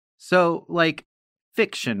So, like,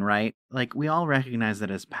 fiction, right? Like, we all recognize that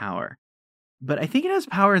as power. But I think it has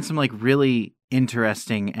power in some, like, really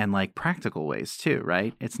interesting and, like, practical ways, too,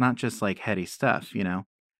 right? It's not just, like, heady stuff,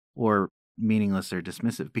 or meaningless or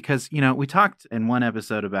dismissive. Because, we talked in one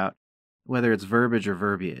episode about whether it's verbiage or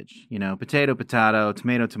verbiage, potato, potato,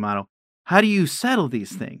 tomato, tomato. How do you settle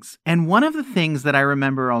these things? And one of the things that I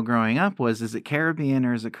remember all growing up was, is it Caribbean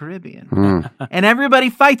or is it Caribbean? And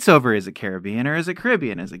everybody fights over, is it Caribbean or is it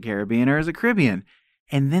Caribbean? Is it Caribbean or is it Caribbean?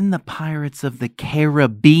 And then the Pirates of the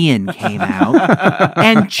Caribbean came out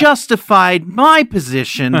and justified my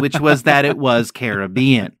position, which was that it was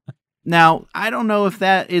Caribbean. Now, I don't know if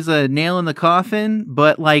that is a nail in the coffin,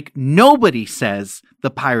 but like nobody says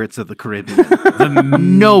the Pirates of the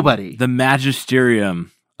Caribbean. Nobody. The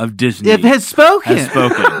magisterium of Disney it has spoken.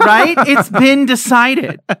 Right? It's been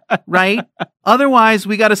decided, right? Otherwise,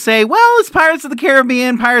 we got to say, well, it's Pirates of the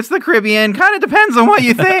Caribbean, Pirates of the Caribbean. Kind of depends on what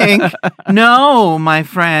you think. No, my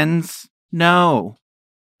friends. No.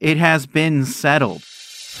 It has been settled.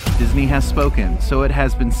 Disney has spoken. So it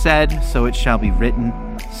has been said, so it shall be written,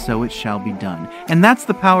 so it shall be done. And that's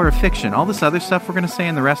the power of fiction. All this other stuff we're going to say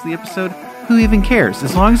in the rest of the episode, who even cares?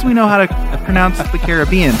 As long as we know how to pronounce the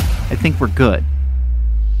Caribbean, I think we're good.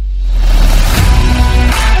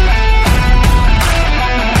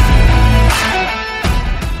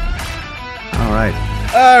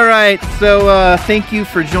 All right. So thank you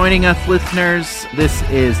for joining us, listeners. This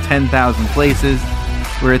is 10,000 Places,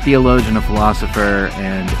 where a theologian, a philosopher,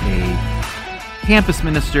 and a campus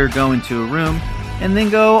minister go into a room and then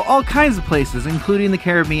go all kinds of places, including the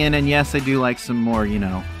Caribbean. And yes, I do like some more,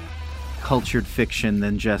 cultured fiction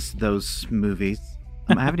than just those movies.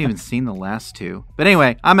 I haven't even seen the last two. But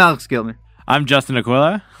anyway, I'm Alex Gilner. I'm Justin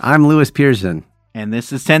Aquila. I'm Lewis Pearson. And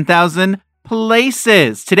this is 10,000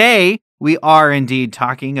 Places. Today, we are indeed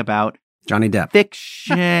talking about Johnny Depp.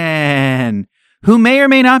 Fiction. Who may or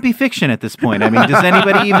may not be fiction at this point. I mean, does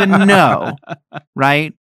anybody even know?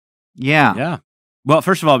 Right? Yeah. Yeah. Well,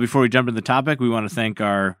 first of all, before we jump into the topic, we want to thank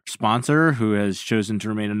our sponsor who has chosen to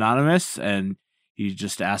remain anonymous. And he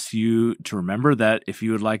just asks you to remember that if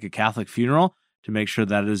you would like a Catholic funeral, to make sure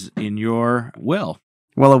that is in your will.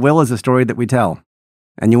 Well, a will is a story that we tell.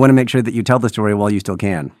 And you want to make sure that you tell the story while you still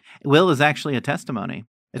can. Will is actually a testimony.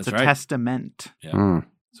 It's That's a right. testament. Yeah.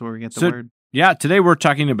 That's where we get the word. Yeah, today we're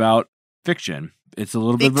talking about fiction. It's a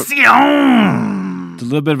little bit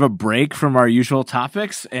of a break from our usual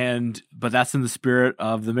topics, but that's in the spirit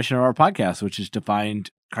of the mission of our podcast, which is to find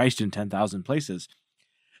Christ in 10,000 places.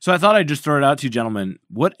 So I thought I'd just throw it out to you, gentlemen.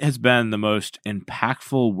 What has been the most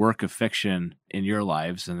impactful work of fiction in your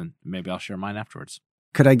lives? And then maybe I'll share mine afterwards.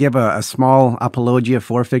 Could I give a small apologia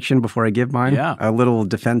for fiction before I give mine? Yeah. A little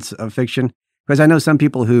defense of fiction? Because I know some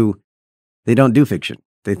people who, they don't do fiction.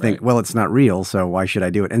 They think, Right. well, it's not real, so why should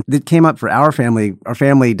I do it? And it came up for our family. Our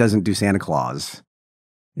family doesn't do Santa Claus.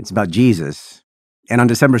 It's about Jesus. And on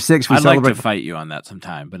December 6th, we I'd celebrate... like to fight you on that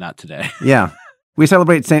sometime, but not today. Yeah. We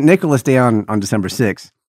celebrate St. Nicholas Day on December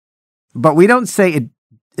 6th. But we don't say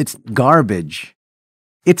it's garbage.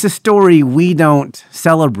 It's a story we don't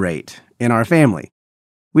celebrate in our family.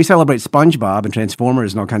 We celebrate SpongeBob and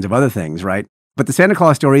Transformers and all kinds of other things, right? But the Santa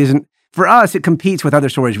Claus story isn't... For us, it competes with other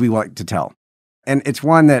stories we like to tell. And it's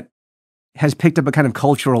one that has picked up a kind of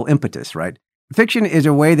cultural impetus, right? Fiction is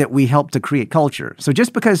a way that we help to create culture. So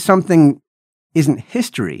just because something isn't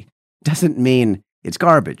history doesn't mean it's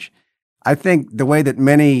garbage. I think the way that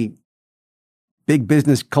many big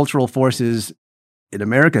business cultural forces in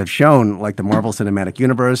America have shown, like the Marvel Cinematic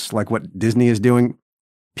Universe, like what Disney is doing,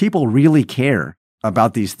 people really care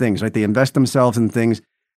about these things, right? They invest themselves in things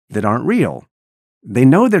that aren't real. They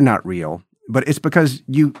know they're not real, but it's because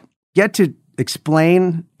you get to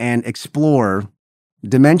explain and explore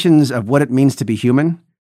dimensions of what it means to be human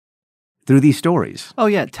through these stories. Oh,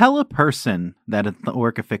 yeah. Tell a person that the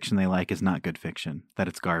work of fiction they like is not good fiction, that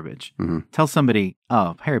it's garbage. Mm-hmm. Tell somebody,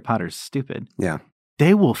 oh, Harry Potter's stupid. Yeah.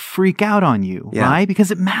 They will freak out on you, right?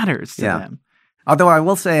 Because it matters to them. Although I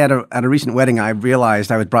will say at a recent wedding, I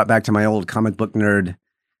realized I was brought back to my old comic book nerd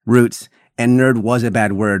roots, and nerd was a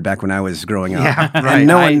bad word back when I was growing up. Yeah, And right.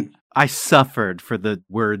 no one... I suffered for the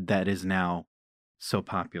word that is now so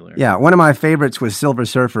popular. Yeah, one of my favorites was Silver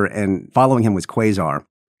Surfer, and following him was Quasar.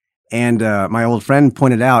 And my old friend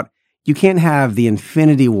pointed out, you can't have the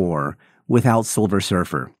Infinity War without Silver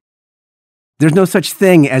Surfer. There's no such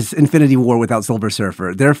thing as Infinity War without Silver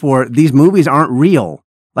Surfer. Therefore, these movies aren't real.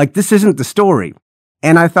 Like, this isn't the story.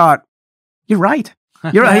 And I thought, you're right.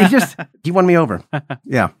 You're right. He won me over.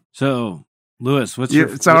 Yeah. So, Lewis, what's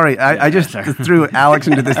your... Sorry, I just threw Alex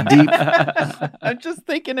into this deep... I'm just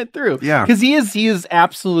thinking it through. Yeah. Because he is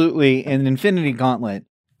absolutely an Infinity Gauntlet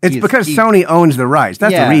It's because Sony owns the rights.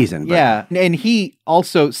 That's the reason. But. Yeah, and he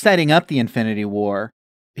also setting up the Infinity War.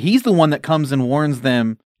 He's the one that comes and warns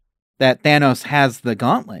them that Thanos has the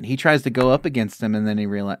gauntlet. He tries to go up against him, and then he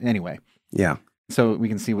realizes... Anyway. Yeah. So we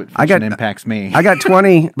can see what fiction impacts me. I got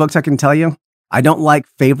 20 books I can tell you. I don't like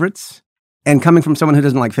favorites. And coming from someone who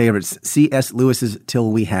doesn't like favorites, C.S. Lewis's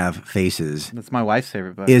Till We Have Faces. That's my wife's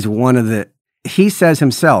favorite book. Is one of the... He says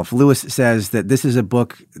himself, Lewis says that this is a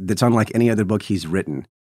book that's unlike any other book he's written.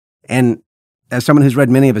 And as someone who's read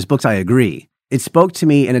many of his books, I agree. It spoke to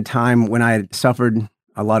me in a time when I had suffered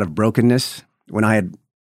a lot of brokenness, when I had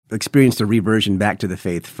experienced a reversion back to the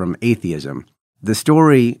faith from atheism. The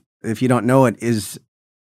story, if you don't know it, is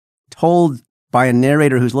told by a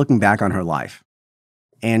narrator who's looking back on her life.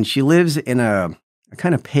 And she lives in a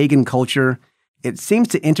kind of pagan culture. It seems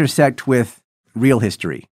to intersect with real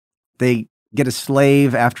history. They get a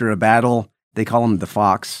slave after a battle. They call him the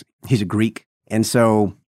Fox. He's a Greek. And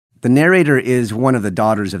so the narrator is one of the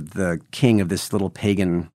daughters of the king of this little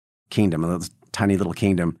pagan kingdom, a tiny little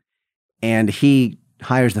kingdom. And he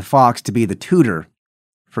hires the Fox to be the tutor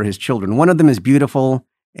for his children. One of them is beautiful,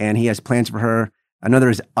 and he has plans for her. Another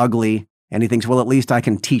is ugly, and he thinks, well, at least I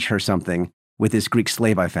can teach her something with this Greek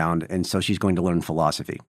slave I found, and so she's going to learn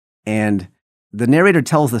philosophy. And the narrator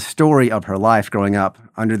tells the story of her life growing up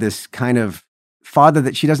under this kind of father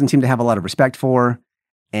that she doesn't seem to have a lot of respect for,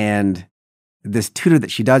 and this tutor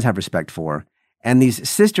that she does have respect for, and these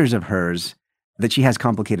sisters of hers that she has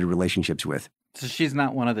complicated relationships with. So she's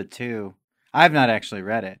not one of the two. I've not actually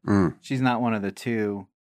read it. She's not one of the two,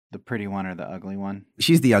 the pretty one or the ugly one.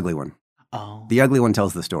 She's the ugly one. Oh. The ugly one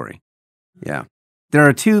tells the story. Yeah. There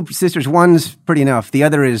are two sisters. One's pretty enough. The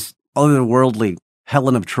other is otherworldly,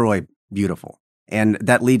 Helen of Troy, beautiful. And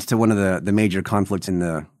that leads to one of the major conflicts in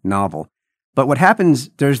the novel. But what happens,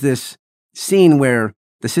 there's this scene where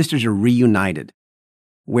the sisters are reunited,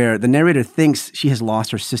 where the narrator thinks she has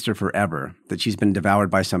lost her sister forever, that she's been devoured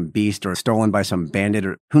by some beast or stolen by some bandit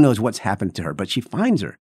or who knows what's happened to her, but she finds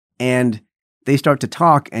her. And they start to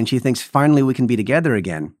talk, and she thinks, finally, we can be together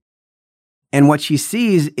again. And what she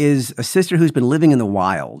sees is a sister who's been living in the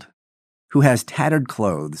wild, who has tattered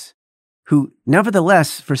clothes, who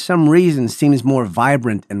nevertheless, for some reason, seems more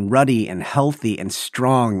vibrant and ruddy and healthy and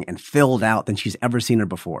strong and filled out than she's ever seen her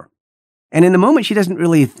before. And in the moment, she doesn't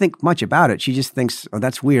really think much about it. She just thinks, oh,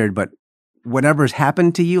 that's weird, but whatever's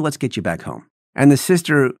happened to you, let's get you back home. And the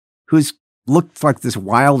sister, who's looked like this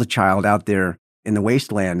wild child out there in the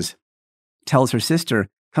wastelands, tells her sister,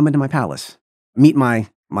 come into my palace, meet my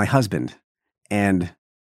husband. And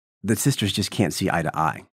the sisters just can't see eye to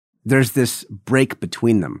eye. There's this break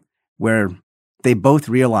between them where they both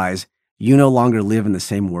realize you no longer live in the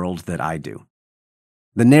same world that I do.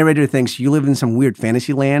 The narrator thinks you live in some weird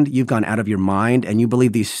fantasy land, you've gone out of your mind, and you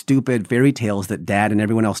believe these stupid fairy tales that Dad and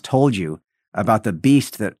everyone else told you about the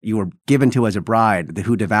beast that you were given to as a bride,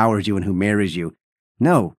 who devours you and who marries you.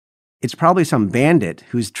 No, it's probably some bandit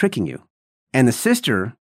who's tricking you. And the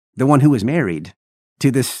sister, the one who was married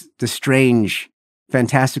to this strange,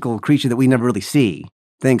 fantastical creature that we never really see,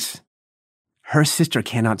 thinks her sister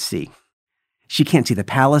cannot see. She can't see the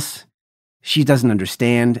palace. She doesn't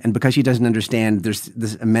understand, and because she doesn't understand, there's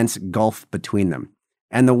this immense gulf between them.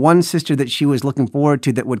 And the one sister that she was looking forward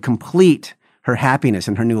to that would complete her happiness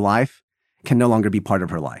in her new life can no longer be part of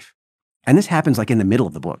her life. And this happens like in the middle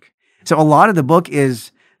of the book. So a lot of the book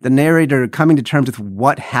is the narrator coming to terms with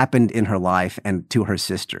what happened in her life and to her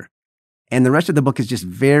sister. And the rest of the book is just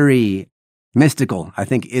very mystical, I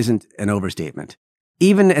think isn't an overstatement.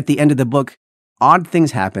 Even at the end of the book, odd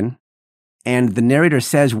things happen. And the narrator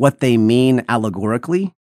says what they mean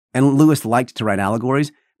allegorically. And Lewis liked to write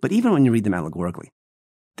allegories, but even when you read them allegorically,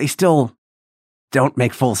 they still don't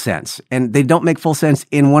make full sense. And they don't make full sense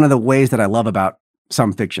in one of the ways that I love about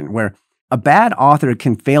some fiction, where a bad author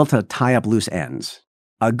can fail to tie up loose ends.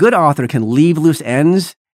 A good author can leave loose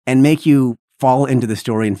ends and make you fall into the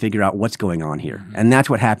story and figure out what's going on here. And that's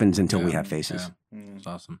what happens until We Have Faces. Yeah. That's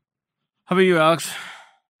awesome. How about you, Alex?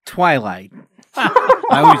 Twilight.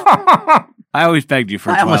 I always begged you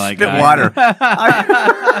for Twilight. Spit water.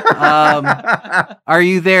 Are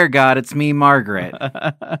you there, God? It's me, Margaret.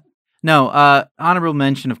 No, honorable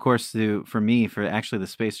mention, of course, for me, for actually the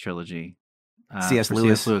Space Trilogy. C.S.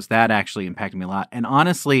 Lewis. C.S. Lewis. That actually impacted me a lot. And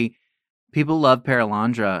honestly, people love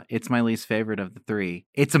Perelandra. It's my least favorite of the three.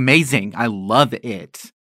 It's amazing. I love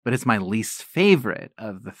it. But it's my least favorite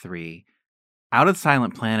of the three. Out of the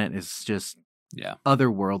Silent Planet is just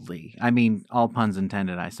otherworldly. I mean, all puns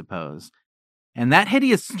intended, I suppose. And that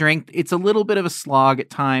hideous strength, it's a little bit of a slog at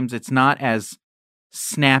times. It's not as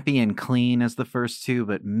snappy and clean as the first two,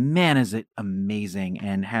 but man, is it amazing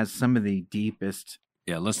and has some of the deepest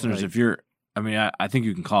Yeah, listeners, Like- if you're, I think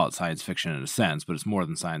you can call it science fiction in a sense, but it's more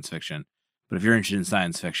than science fiction. But if you're interested in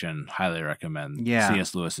science fiction, highly recommend Yeah.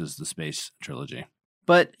 C.S. Lewis's The Space Trilogy.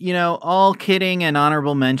 But, all kidding and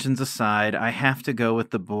honorable mentions aside, I have to go with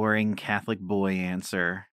the boring Catholic boy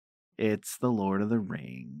answer. It's The Lord of the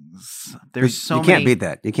Rings. There's so you can't many... beat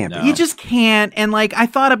that. You can't No. beat You that. just can't. And I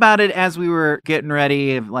thought about it as we were getting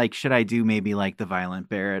ready of should I do maybe The Violent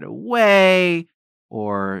Bear It Away,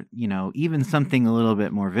 or, even something a little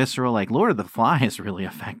bit more visceral, like Lord of the Flies really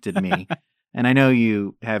affected me. And I know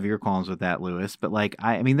you have your qualms with that, Lewis, but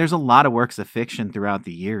there's a lot of works of fiction throughout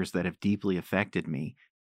the years that have deeply affected me.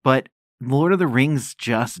 But Lord of the Rings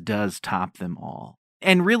just does top them all.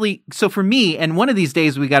 And really, so for me, and one of these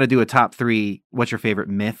days we got to do a top 3, what's your favorite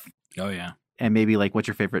myth? Oh, yeah. And maybe what's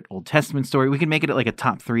your favorite Old Testament story? We can make it a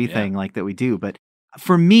top 3 Yeah. thing that we do. But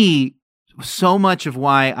for me, so much of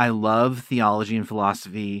why I love theology and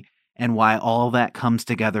philosophy and why all that comes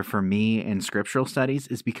together for me in scriptural studies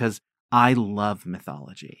is because I love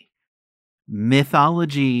mythology.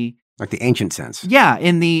 Mythology, Like the ancient sense. yeah,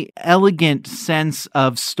 in the elegant sense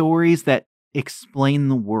of stories that explain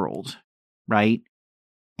the world, right?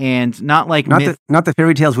 And not Not the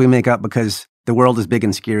fairy tales we make up because the world is big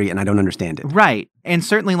and scary and I don't understand it. right. And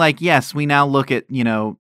certainly yes, we now look at,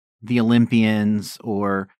 the Olympians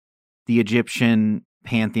or the Egyptian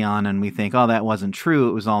pantheon and we think, oh, that wasn't true.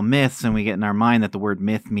 It was all myths. And we get in our mind that the word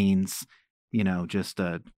myth means, just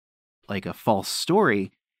a false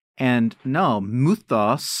story. And no,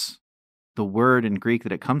 mythos, the word in Greek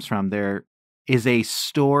that it comes from, there is a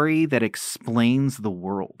story that explains the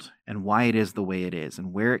world and why it is the way it is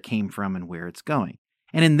and where it came from and where it's going.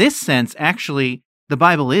 And in this sense, actually, the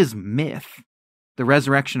Bible is myth. The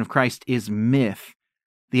resurrection of Christ is myth.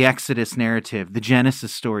 The Exodus narrative, the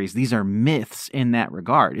Genesis stories, these are myths in that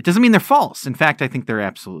regard. It doesn't mean they're false. In fact, I think they're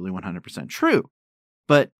absolutely 100% true.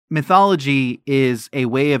 But mythology is a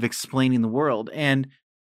way of explaining the world. And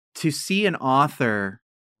to see an author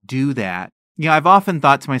do that, I've often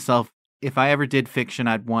thought to myself, if I ever did fiction,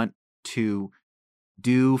 I'd want to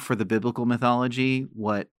do for the biblical mythology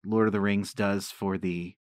what Lord of the Rings does for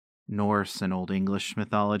the Norse and Old English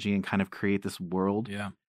mythology and kind of create this world. Yeah.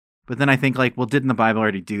 But then I think didn't the Bible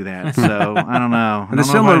already do that? So I don't know. And the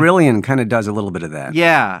Silmarillion kind of does a little bit of that.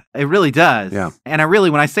 Yeah, it really does. Yeah. And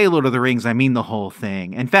when I say Lord of the Rings, I mean the whole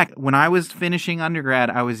thing. In fact, when I was finishing undergrad,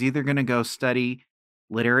 I was either going to go study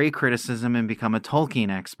literary criticism and become a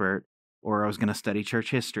Tolkien expert, or I was going to study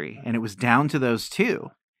church history. And it was down to those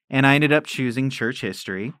two. And I ended up choosing church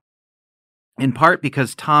history, in part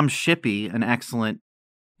because Tom Shippey, an excellent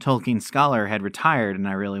Tolkien scholar, had retired and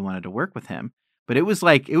I really wanted to work with him. But it was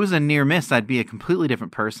it was a near miss. I'd be a completely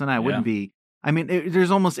different person. I wouldn't be.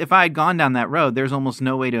 There's almost, if I had gone down that road, there's almost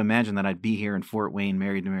no way to imagine that I'd be here in Fort Wayne,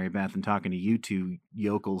 married to Mary Beth, and talking to you two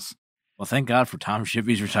yokels. Well, thank God for Tom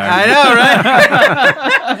Shippey's retirement. I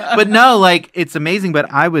know, right? But no, it's amazing.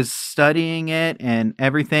 But I was studying it and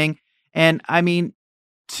everything. And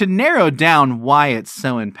to narrow down why it's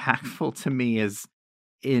so impactful to me is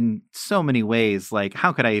in so many ways.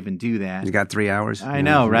 How could I even do that? You got 3 hours. I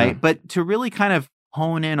know, right? Yeah. But to really kind of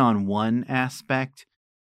hone in on one aspect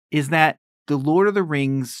is that The Lord of the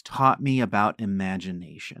Rings taught me about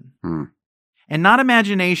imagination. And not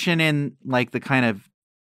imagination in the kind of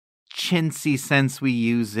chintzy sense we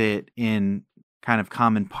use it in kind of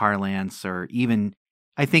common parlance, or even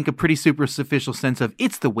I think a pretty superficial sense of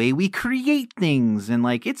it's the way we create things and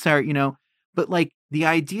it's our, but the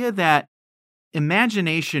idea that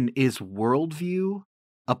imagination is worldview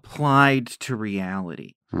applied to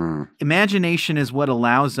reality. Imagination is what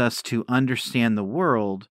allows us to understand the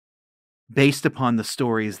world based upon the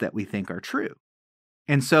stories that we think are true.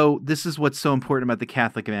 And so this is what's so important about the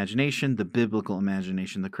Catholic imagination, the biblical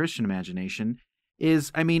imagination, the Christian imagination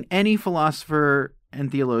is, any philosopher and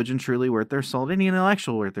theologian truly worth their salt, any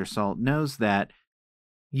intellectual worth their salt knows that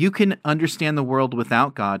you can understand the world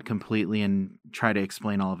without God completely and try to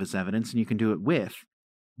explain all of his evidence, and you can do it with.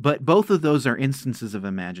 But both of those are instances of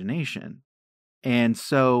imagination. And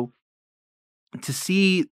so to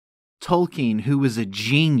see Tolkien, who was a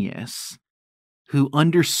genius, who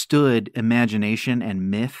understood imagination and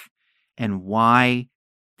myth and why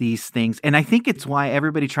these things, and I think it's why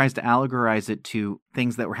everybody tries to allegorize it to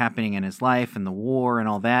things that were happening in his life and the war and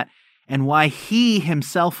all that, and why he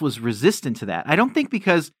himself was resistant to that. I don't think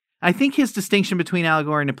because I think his distinction between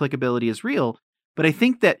allegory and applicability is real, but I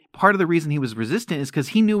think that part of the reason he was resistant is because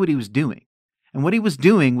he knew what he was doing. And what he was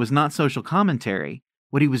doing was not social commentary.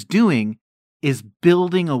 What he was doing is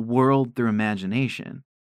building a world through imagination.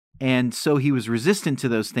 And so he was resistant to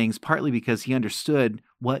those things, partly because he understood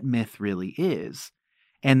what myth really is.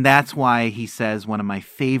 And that's why he says one of my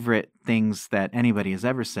favorite things that anybody has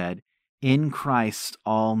ever said, in Christ,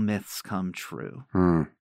 all myths come true. Hmm.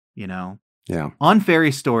 You know? Yeah. On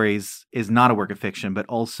Fairy Stories is not a work of fiction, but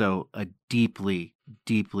also a deeply,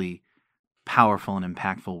 deeply powerful and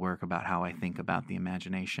impactful work about how I think about the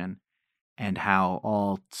imagination and how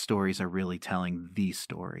all stories are really telling the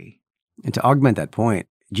story. And to augment that point,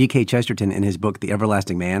 G.K. Chesterton in his book, The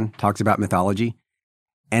Everlasting Man, talks about mythology.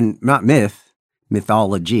 And not myth,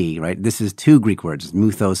 mythology, right? This is two Greek words,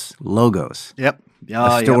 mythos, logos. Yep.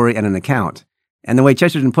 A story and an account. And the way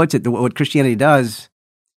Chesterton puts it, what Christianity does,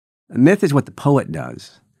 myth is what the poet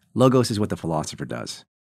does. Logos is what the philosopher does.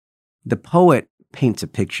 The poet paints a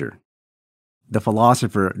picture. The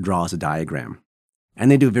philosopher draws a diagram. And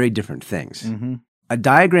they do very different things. Mm-hmm. A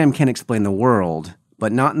diagram can explain the world,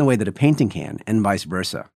 but not in the way that a painting can, and vice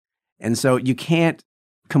versa. And so you can't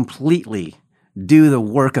completely do the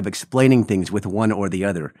work of explaining things with one or the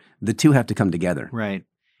other. The two have to come together. Right.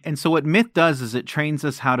 And so what myth does is it trains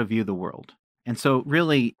us how to view the world. And so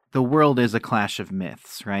really the world is a clash of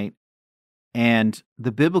myths, right? And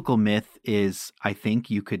the biblical myth is, I think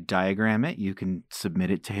you could diagram it, you can submit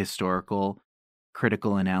it to historical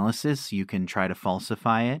critical analysis, you can try to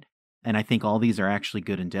falsify it. And I think all these are actually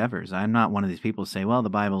good endeavors. I'm not one of these people who say, well, the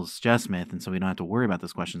Bible's just myth, and so we don't have to worry about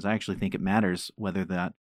those questions. I actually think it matters whether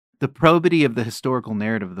the probity of the historical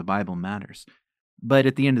narrative of the Bible matters. But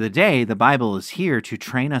at the end of the day, the Bible is here to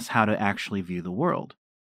train us how to actually view the world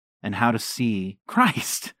and how to see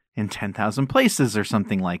Christ in 10,000 places or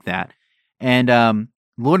something like that. And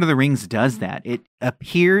Lord of the Rings does that. It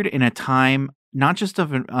appeared in a time not just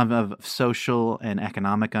of social and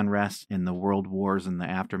economic unrest in the world wars and the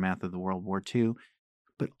aftermath of the World War II,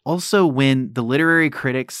 but also when the literary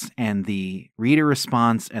critics and the reader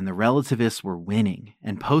response and the relativists were winning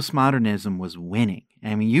and postmodernism was winning.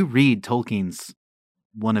 I mean, you read Tolkien's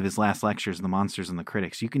one of his last lectures, The Monsters and the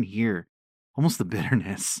Critics, you can hear almost the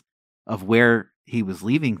bitterness of where he was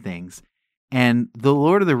leaving things. And The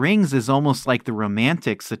Lord of the Rings is almost like the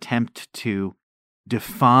Romantics' attempt to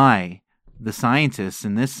defy the scientists.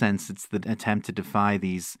 In this sense, it's the attempt to defy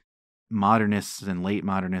these modernists and late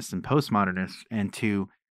modernists and postmodernists and to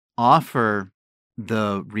offer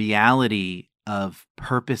the reality of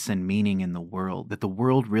purpose and meaning in the world, that the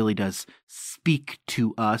world really does speak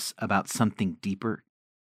to us about something deeper.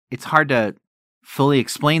 It's hard to fully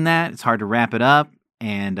explain that. It's hard to wrap it up.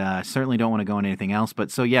 And I certainly don't want to go into anything else. But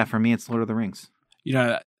so, yeah, for me, it's Lord of the Rings. You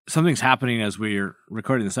know, something's happening as we're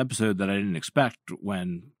recording this episode that I didn't expect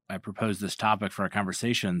when I proposed this topic for our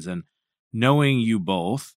conversations. And knowing you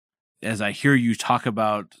both, as I hear you talk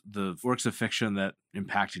about the works of fiction that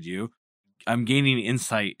impacted you, I'm gaining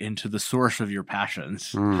insight into the source of your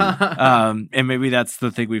passions. And maybe that's the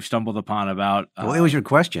thing we've stumbled upon about. Well, it was your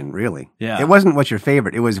question, really. Yeah. It wasn't what's your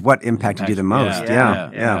favorite. It was what impacted you the most.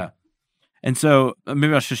 Yeah. And so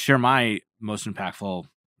maybe I'll just share my most impactful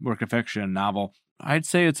work of fiction novel. I'd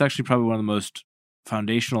say it's actually probably one of the most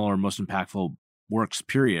foundational or most impactful works,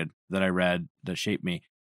 period, that I read that shaped me.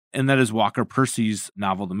 And that is Walker Percy's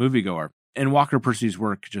novel, The Moviegoer, and Walker Percy's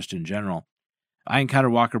work just in general. I encountered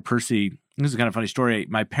Walker Percy. This is a kind of funny story.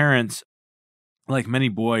 My parents, like many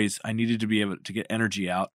boys, I needed to be able to get energy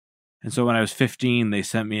out. And so when I was 15, they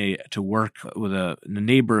sent me to work with a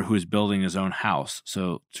neighbor who was building his own house.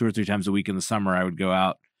 So 2 or 3 times a week in the summer, I would go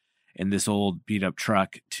out in this old beat up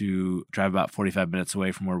truck to drive about 45 minutes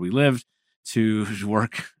away from where we lived to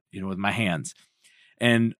work, with my hands.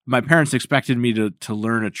 And my parents expected me to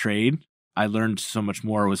learn a trade. I learned so much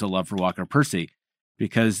more. It was a love for Walker Percy,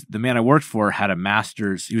 because the man I worked for had a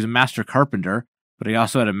master's. He was a master carpenter, but he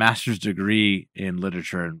also had a master's degree in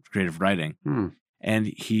literature and creative writing.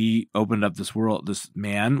 And he opened up this world, this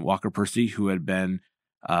man, Walker Percy, who had been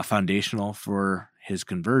foundational for his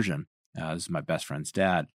conversion. This is my best friend's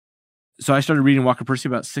dad. So I started reading Walker Percy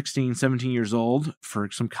about 16, 17 years old. For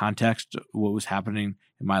some context, what was happening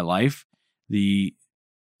in my life. The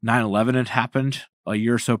 9/11 had happened a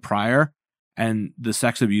year or so prior, and the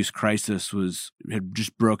sex abuse crisis had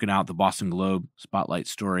just broken out, the Boston Globe spotlight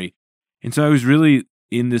story. And so I was really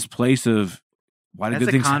in this place of, why did As good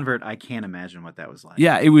a things convert, I can't imagine what that was like.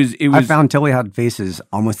 Yeah, it was. I found Till We Had Faces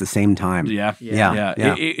almost the same time. Yeah.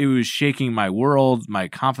 It was shaking my world, my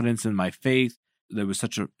confidence, and my faith. That was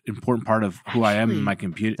such an important part of who I am in my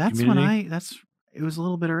community. It was a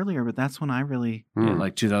little bit earlier, but that's when I really...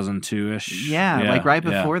 like 2002-ish. Yeah, like right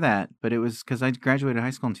before that. But it was because I graduated high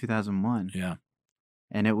school in 2001. Yeah.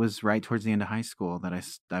 And it was right towards the end of high school that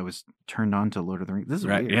I was turned on to Lord of the Rings. This is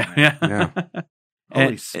right. weird. Yeah.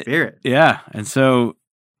 Holy Spirit. Yeah. And so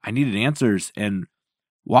I needed answers. And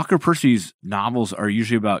Walker Percy's novels are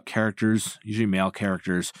usually about characters, usually male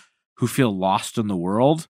characters, who feel lost in the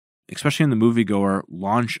world, especially in the moviegoer,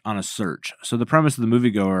 launch on a search. So the premise of the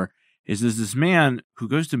moviegoer is there's this man who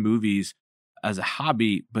goes to movies as a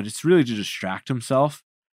hobby, but it's really to distract himself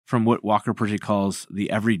from what Walker Percy calls the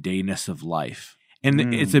everydayness of life.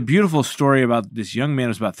 And it's a beautiful story about this young man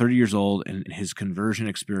who's about 30 years old and his conversion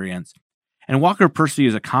experience. And Walker Percy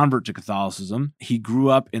is a convert to Catholicism. He grew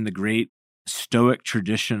up in the great Stoic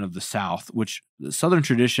tradition of the South, which the Southern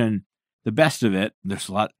tradition, the best of it, there's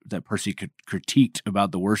a lot that Percy critiqued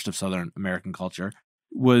about the worst of Southern American culture,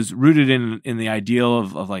 was rooted in the ideal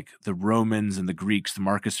of like the Romans and the Greeks, the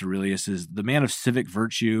Marcus Aurelius, is the man of civic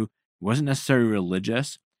virtue, wasn't necessarily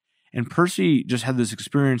religious. And Percy just had this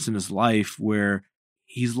experience in his life where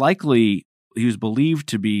he was believed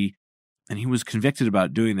to be, and he was convicted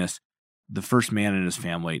about doing this, the first man in his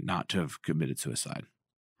family not to have committed suicide.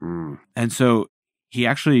 And so he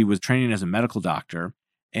actually was training as a medical doctor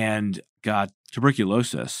and got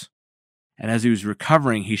tuberculosis. And as he was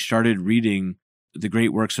recovering, he started reading the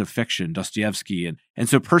great works of fiction, Dostoevsky. And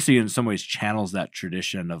so Percy in some ways channels that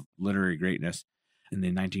tradition of literary greatness in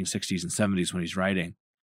the 1960s and 70s when he's writing.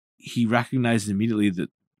 He recognized immediately that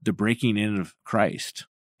the breaking in of Christ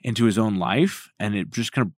into his own life, and it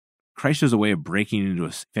just kind of, Christ is a way of breaking into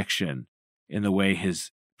a fiction in the way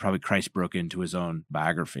probably Christ broke into his own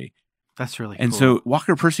biography. That's really cool. And so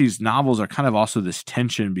Walker Percy's novels are kind of also this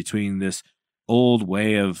tension between this old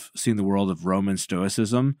way of seeing the world of Roman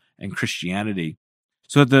Stoicism and Christianity.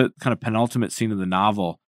 So at the kind of penultimate scene of the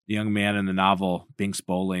novel, the young man in the novel, Binks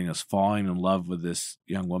Bowling, is falling in love with this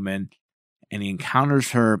young woman, and he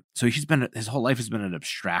encounters her. So his whole life has been an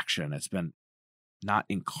abstraction. It's been not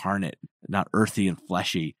incarnate, not earthy and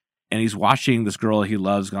fleshy. And he's watching this girl he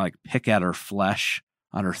loves kind of like pick at her flesh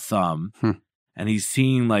on her thumb. And he's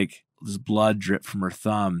seeing like this blood drip from her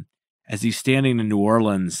thumb as he's standing in New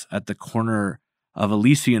Orleans at the corner of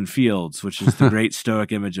Elysian Fields, which is the great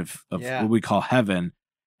Stoic image of what we call heaven,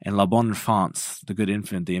 and La Bonne Enfance, the good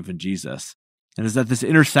infant, the infant Jesus. And it's at this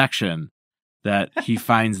intersection that he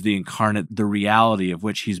finds the incarnate, the reality of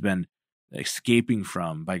which he's been escaping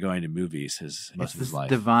from by going to movies most of his life.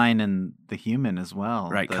 Divine and the human as well.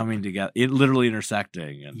 Right, coming together, literally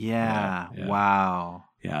intersecting. And, wow.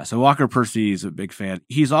 Yeah, so Walker Percy is a big fan.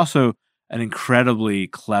 He's also an incredibly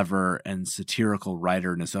clever and satirical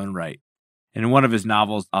writer in his own right. And in one of his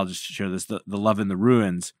novels, I'll just share this, The Love in the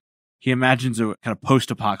Ruins, he imagines a kind of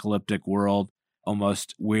post-apocalyptic world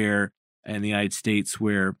almost where, in the United States,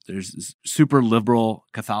 where there's this super liberal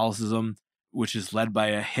Catholicism, which is led by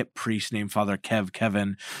a hip priest named Father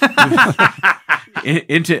Kevin,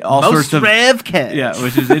 into all sorts of Rev Kev. Yeah,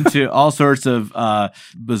 which is into all sorts of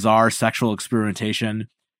bizarre sexual experimentation,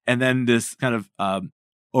 and then this kind of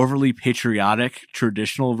overly patriotic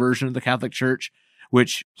traditional version of the Catholic Church,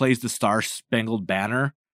 which plays the Star Spangled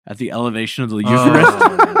Banner at the elevation of the Eucharist.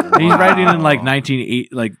 And he's writing in like 1980,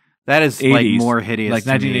 like that is 80s, like more hideous, like to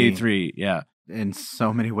 1983. me. Yeah. In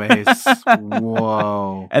so many ways.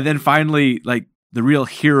 Whoa. And then finally, like the real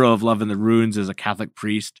hero of Love in the Ruins is a Catholic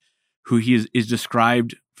priest who is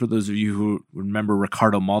described, for those of you who remember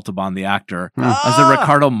Ricardo Montalban, the actor, as a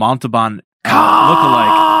Ricardo Montalban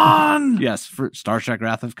lookalike. Yes, for Star Trek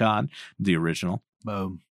Wrath of Khan, the original.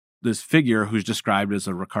 Boom. This figure who's described as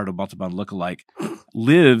a Ricardo Montalban lookalike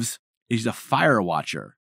he's a fire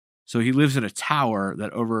watcher. So he lives in a tower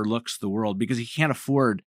that overlooks the world because he can't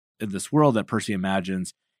afford, in this world that Percy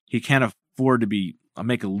imagines, he can't afford to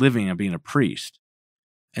make a living at being a priest.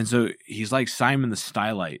 And so he's like Simon the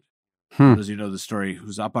Stylite, as you know the story,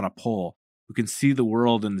 who's up on a pole, who can see the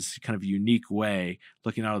world in this kind of unique way,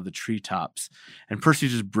 looking out of the treetops. And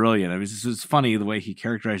Percy's just brilliant. I mean, it's funny the way he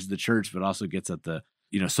characterizes the church, but also gets at the,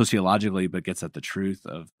 sociologically, but gets at the truth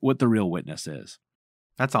of what the real witness is.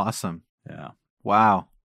 That's awesome. Yeah. Wow.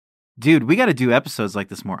 Dude, we got to do episodes like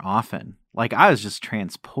this more often. Like, I was just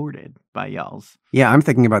transported by y'all's. Yeah, I'm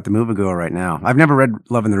thinking about the moviegoer right now. I've never read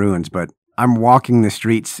Love in the Ruins, but I'm walking the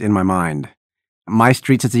streets in my mind. My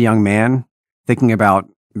streets as a young man, thinking about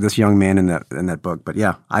this young man in that book. But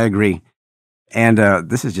yeah, I agree. And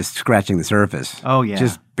this is just scratching the surface. Oh, yeah.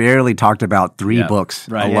 Just barely talked about 3 books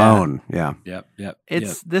alone. Yeah. Yep.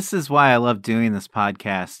 This is why I love doing this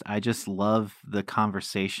podcast. I just love the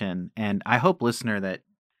conversation. And I hope, listener, that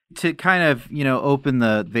to kind of, open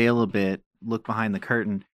the veil a bit, look behind the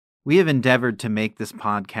curtain, we have endeavored to make this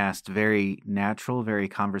podcast very natural, very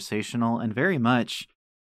conversational, and very much,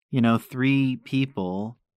 3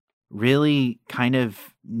 people really kind of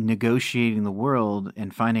negotiating the world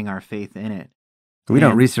and finding our faith in it. We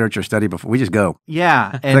don't research or study before. We just go.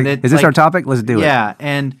 Yeah. And is this our topic? Let's do it. Yeah.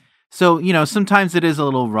 And So, sometimes it is a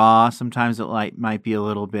little raw. Sometimes it might be a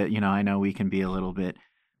little bit, I know we can be a little bit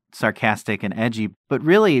sarcastic and edgy, but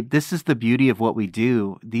really this is the beauty of what we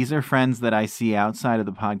do. These are friends that I see outside of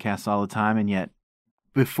the podcast all the time, and yet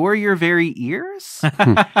before your very ears,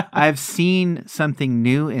 I've seen something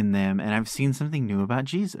new in them, and I've seen something new about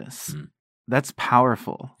Jesus. That's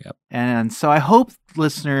powerful. Yep. And so I hope,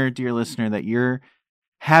 dear listener, that you're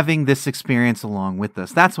having this experience along with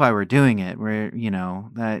us. That's why we're doing it.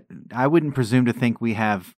 That I wouldn't presume to think we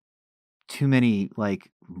have too many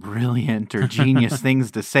brilliant or genius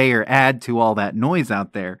things to say or add to all that noise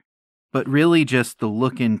out there, but really just the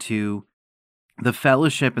look into the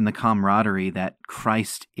fellowship and the camaraderie that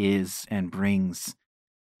Christ is and brings.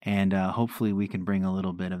 And hopefully we can bring a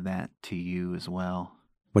little bit of that to you as well.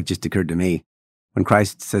 What just occurred to me, when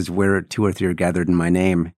Christ says, where 2 or 3 are gathered in my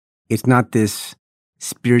name, it's not this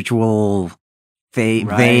spiritual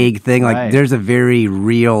vague thing. There's a very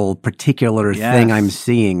real, particular thing I'm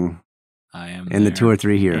seeing. I am in the 2 or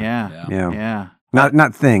 3 here. Yeah.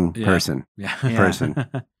 Not thing, person. Yeah. Person.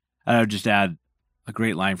 And I would just add a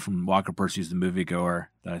great line from Walker Percy's The Moviegoer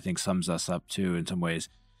that I think sums us up too in some ways.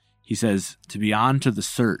 He says, to be on to the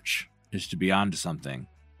search is to be on to something.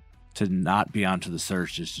 To not be on to the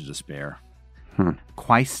search is to despair.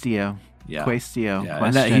 Quaestio. Yeah. Quaestio. Yeah.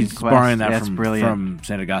 Question, And he's borrowing that from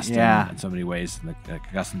St. Augustine in so many ways, in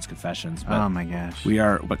Augustine's Confessions. But oh my gosh. We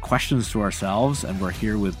are but questions to ourselves, and we're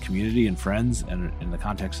here with community and friends, and in the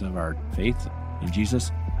context of our faith in Jesus,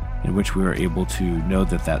 in which we are able to know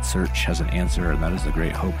that search has an answer, and that is the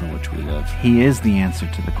great hope in which we live. He is the answer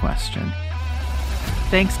to the question.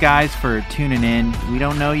 Thanks, guys, for tuning in. We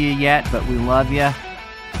don't know you yet, but we love you.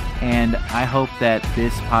 And I hope that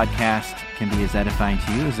this podcast can be as edifying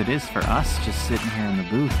to you as it is for us just sitting here in the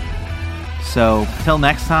booth. So, till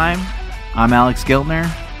next time, I'm Alex Giltner.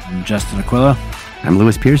 I'm Justin Aquila. I'm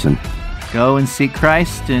Lewis Pearson. Go and seek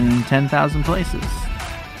Christ in 10,000 places.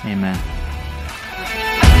 Amen.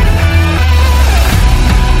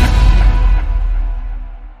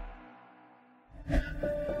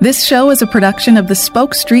 This show is a production of the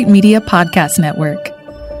Spoke Street Media Podcast Network.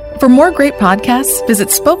 For more great podcasts, visit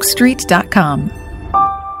spokestreet.com.